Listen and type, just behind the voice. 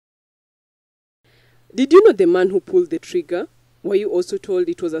Did you know the man who pulled the trigger? Were you also told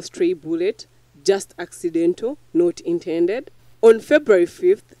it was a stray bullet, just accidental, not intended? On February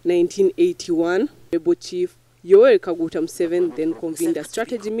 5th, 1981, Rebel Chief Yoweri Kaguta Museveni then convened a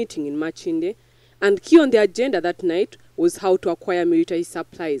strategy meeting in Machinde, and key on the agenda that night was how to acquire military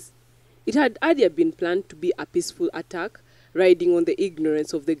supplies. It had earlier been planned to be a peaceful attack, riding on the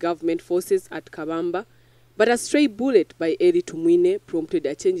ignorance of the government forces at Kabamba, but a stray bullet by Eli Tumwine prompted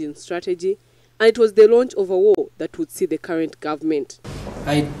a change in strategy, and it was the launch of a war that would see the current government.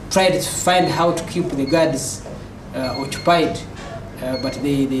 I tried to find how to keep the guards occupied, but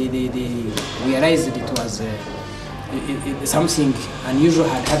they realized that it was something unusual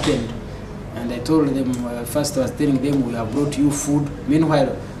had happened. And I told them, first I was telling them, we have brought you food.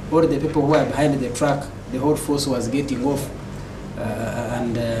 Meanwhile, all the people who were behind the truck, the whole force was getting off.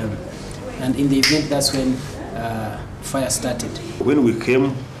 And in the event, that's when fire started. When we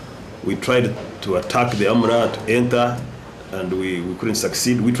came, we tried to attack the Amra, to enter, and we couldn't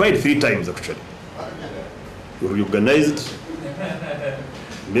succeed. We tried 3 times actually. We reorganized,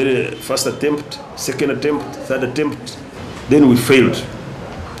 very first attempt, second attempt, third attempt. Then we failed.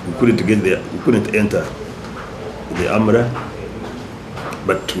 We couldn't get there, we couldn't enter the Amra,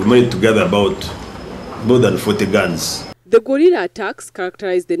 but we managed to gather about more than 40 guns. The guerrilla attacks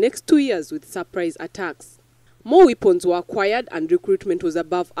characterized the next 2 years with surprise attacks. More weapons were acquired and recruitment was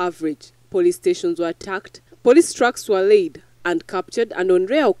above average. Police stations were attacked, police trucks were laid and captured, and on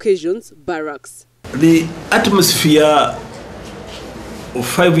rare occasions, barracks. The atmosphere of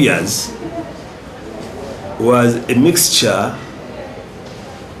 5 years was a mixture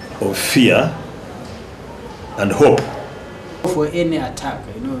of fear and hope. For any attack,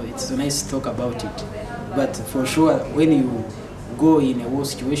 it's nice to talk about it. But for sure, when you go in a war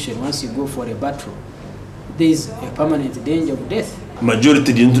situation, once you go for a battle, there is a permanent danger of death.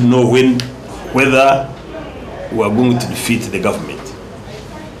 Majority didn't know whether we were going to defeat the government.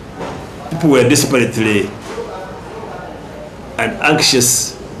 People were desperately and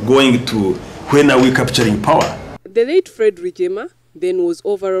anxious going to, when are we capturing power? The late Fred Rwigema then was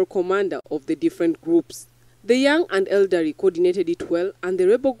overall commander of the different groups. The young and elderly coordinated it well, and the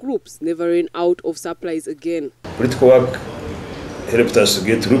rebel groups never ran out of supplies again. Political work helped us to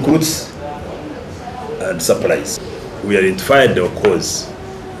get recruits and supplies. We identified our cause.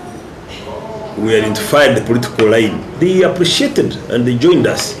 We identified the political line. They appreciated and they joined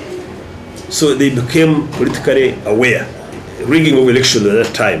us. So they became politically aware. Rigging of elections at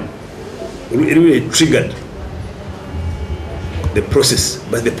that time really triggered the process,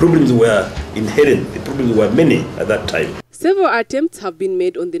 but the problems were inherent, the problems were many at that time. Several attempts have been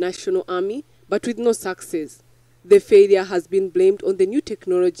made on the National Army, but with no success. The failure has been blamed on the new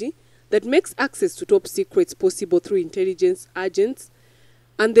technology that makes access to top secrets possible through intelligence agents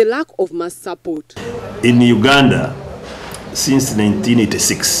and the lack of mass support. In Uganda, since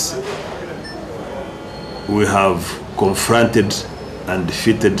 1986, we have confronted and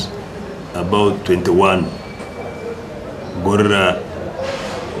defeated about 21 guerrilla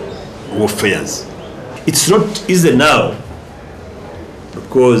warfares. It's not easy now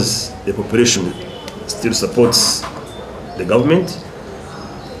because the population still supports the government.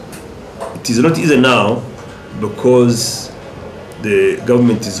 It is not easy now because the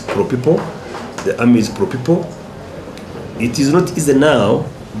government is pro-people, the army is pro-people. It is not easy now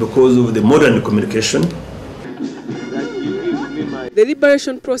because of the modern communication. The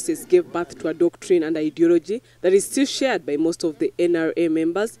liberation process gave birth to a doctrine and ideology that is still shared by most of the NRA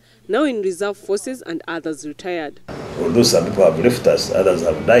members, now in reserve forces and others retired. Although some people have left us, others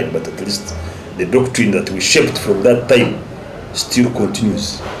have died, but at least the doctrine that we shaped from that time still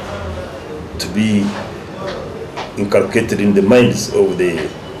continues to be inculcated in the minds of the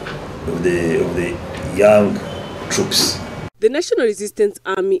young troops. The National Resistance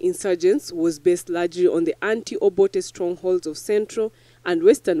Army insurgents was based largely on the anti-Obote strongholds of central and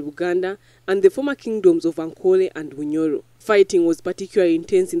western Uganda and the former kingdoms of Ankole and Bunyoro. Fighting was particularly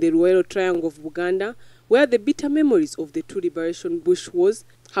intense in the Ruwero Triangle of Uganda, where the bitter memories of the 2 liberation bush wars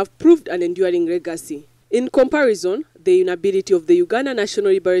have proved an enduring legacy. In comparison, the inability of the Uganda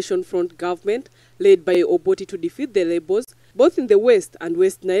National Liberation Front government, led by Obote, to defeat the rebels, both in the West and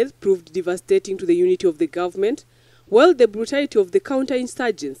West Nile, proved devastating to the unity of the government, while the brutality of the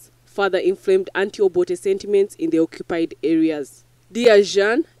counter-insurgents further inflamed anti-Obote sentiments in the occupied areas. Dia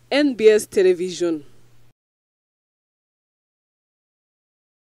Jean, NBS Television.